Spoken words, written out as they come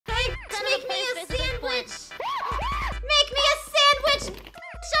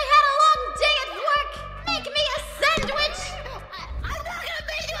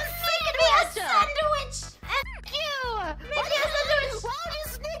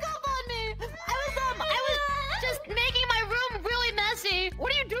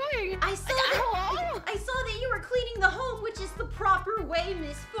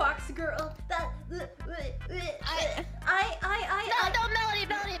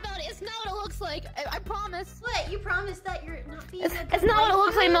promise. What? You promise that you're not being It's not what it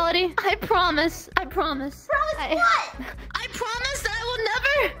looks like, Melody. I promise. I promise. Promise what? I promise that I will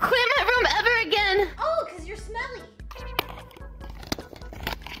never clean my room ever again. Oh, because you're smelly.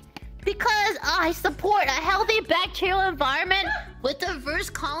 Because I support a healthy bacterial environment with diverse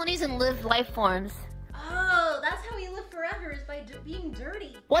colonies and live life forms. Oh, that's how we live forever, is by being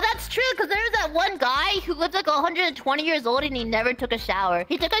dirty. Well, that's true, because there's that one guy who lived like 120 years old and he never took a shower.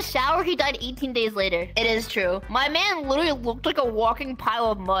 He took a shower, he died 18 days later. It is true. My man literally looked like a walking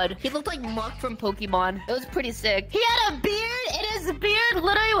pile of mud. He looked like Mark from Pokemon. It was pretty sick. He had a beard, and his beard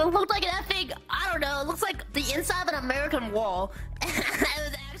literally looked like an effing, I don't know, it looks like the inside of an American wall. It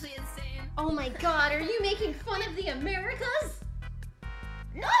was actually insane. Oh my god, are you making fun of the Americas?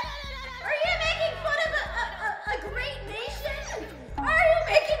 No. Are you making fun of a great nation? Are you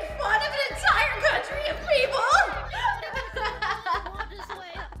making fun of an entire country of people? Walk this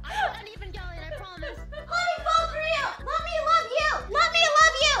way. I'm not even yelling, I promise. Let me fall for you! Let me love you! Let me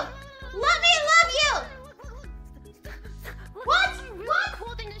love you! Let me love you! What? What?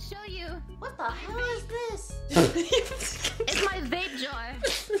 Cool thing to show you. What the hell is this? It's my vape jar.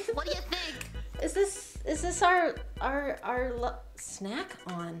 What do you think? Is this our snack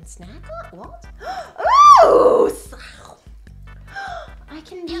on? Snack on? What? Ooh! I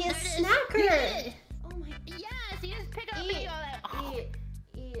can be a snacker. Oh my. Yes, you just pick up me all that.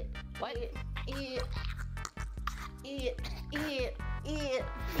 Eat. What? Eat. Here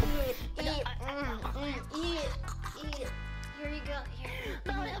you go. Here.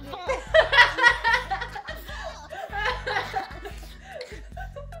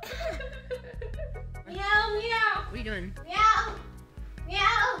 Meow, meow. What are you doing? Meow.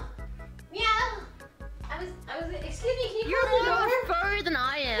 Meow. Meow. I was, excuse me, can you You're close the more door? furry than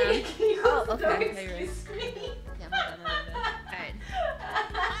I am. Can you close the door? Okay. Excuse me. Yeah, Alright.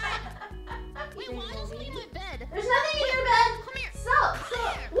 Wait, why is something in my bed? There's nothing in your bed. Come here. So,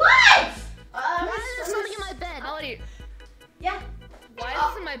 here. what? Why is there something in my bed? Melody. Yeah. Why is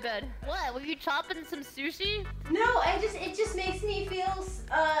this in my bed? What? Were you chopping some sushi? No, it just makes me feel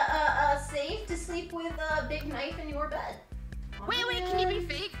safe to sleep with a big knife in your bed. Wait, can you be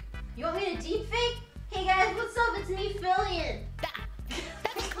fake? You want me to deep fake? Hey guys, what's up? It's me, Filian.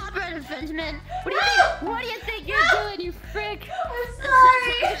 That's copyright infringement. What do you think? What do you think you're doing, you frick? I'm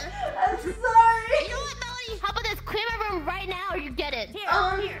sorry. I'm sorry. You know what, Melody? How about this? Clear my room right now, or you get it. Here. No,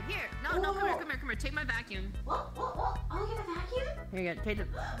 come here. Take my vacuum. What? Oh, you have a vacuum? Here you go. Take the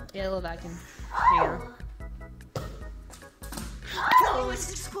little vacuum. Oh. Here you go. Oh, it's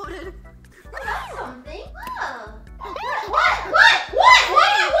exploded. That's something. What?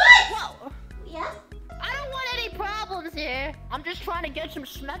 Whoa. Yes? I don't want any problems here. I'm just trying to get some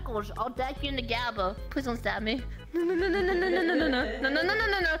schmeckles. I'll deck you into GABA. Please don't stab me. No.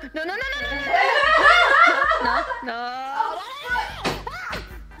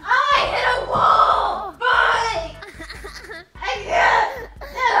 I hit a wall! Bye! I can't!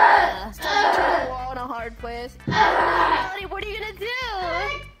 Stuck to a wall in a hard place. Melody, what are you gonna do?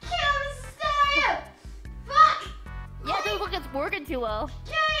 I can't stand! Fuck! Yeah, dude, look, it's working too well.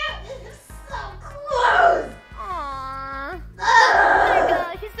 Can't! It's so close! Aww. Oh Oh my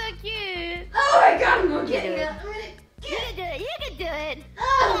gosh, he's so cute. Oh my god, I'm gonna get it. I'm gonna You can do it. You can do it. Oh.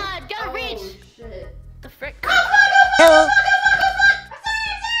 Come on, gotta reach. Oh shit. The frick. Oh fuck!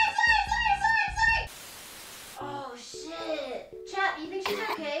 Oh shit. Chat, you think she's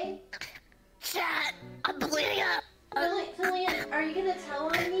okay? Chat, I'm bleeding up. Filian, are you gonna tell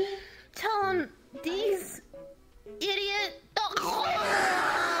on me? Tell him these idiot. Oh,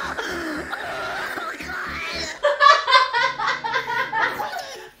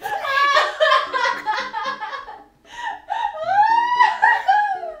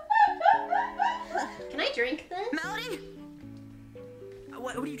 Can I drink this? Melody?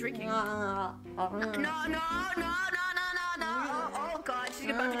 What are you drinking? No. Oh god, she's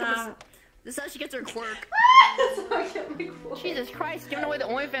about to come. This is how she gets her quirk. That's how I get my quote. Jesus Christ, giving away the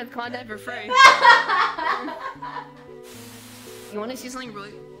OnlyFans content for free. You want to see something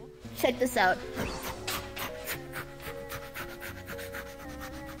really cool? Check this out.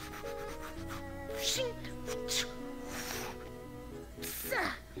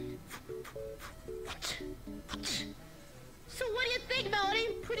 So what do you think, Melody?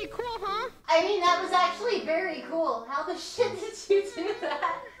 Pretty cool, huh? I mean, that was actually very cool. How the shit did you do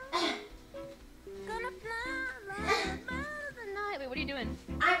that? Gonna fly the night. Wait, what are you doing?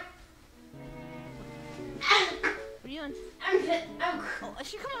 I'm What are you doing? Oh, is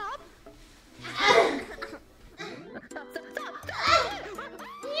she coming up?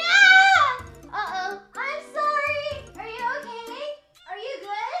 Yeah! Uh-oh. I'm sorry. Are you okay? Are you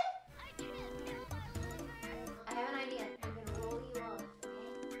good?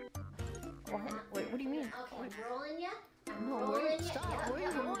 rolling ya. I'm No, rolling ya. stop. Yep, Where are you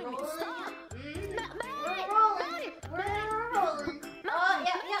I'm rolling me? Stop. We're rolling. We're rolling. Oh,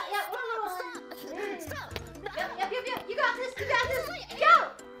 yeah, we're rolling. Stop. Yep. You got this. Go.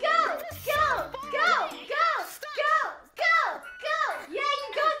 Yeah, you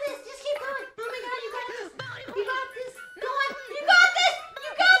got this. Just keep going. Oh my God, you got this. You got this. Go on. You got this.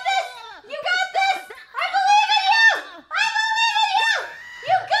 I believe in you.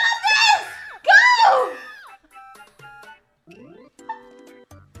 You got this. Go.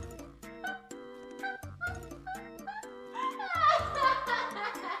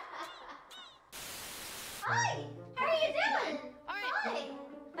 Hi. How are you doing? All right. Hi.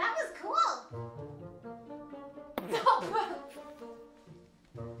 That was cool.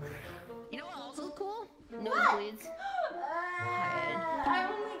 You know what else is cool? What? Nosebleeds. I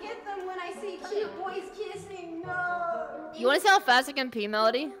only get them when I see cute boys kissing. No. You want to see how fast I can pee,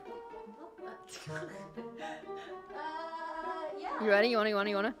 Melody? Yeah. You ready? You wanna?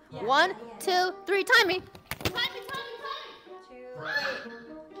 Yeah, 1, yeah. 2, 3, time me. Wait.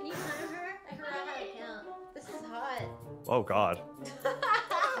 Can you time her? I forgot how to count. This is hot. Oh God.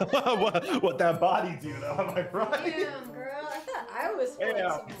 what that body do though? Am I right? Damn, girl. I thought I was Yeah.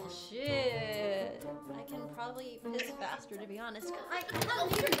 flexible. Shit. I can probably piss faster, to be honest. I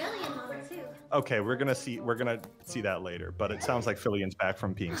got your belly in hot too. Okay, we're gonna see that later. But it sounds like Filian's back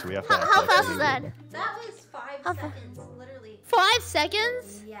from peeing, so we have to. How fast is that? That was 5 seconds, literally. 5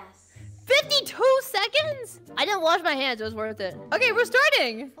 seconds? Yes. 52 seconds? I didn't wash my hands. It was worth it. Okay, we're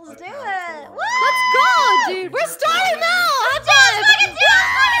starting. Let's do it. What? Let's go, dude. We're starting now. High five. Fucking do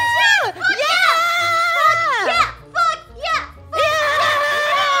it. Yeah. Fuck yeah.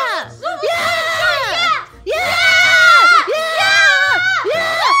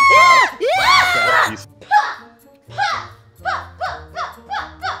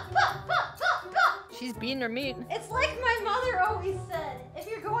 She's beating her meat. It's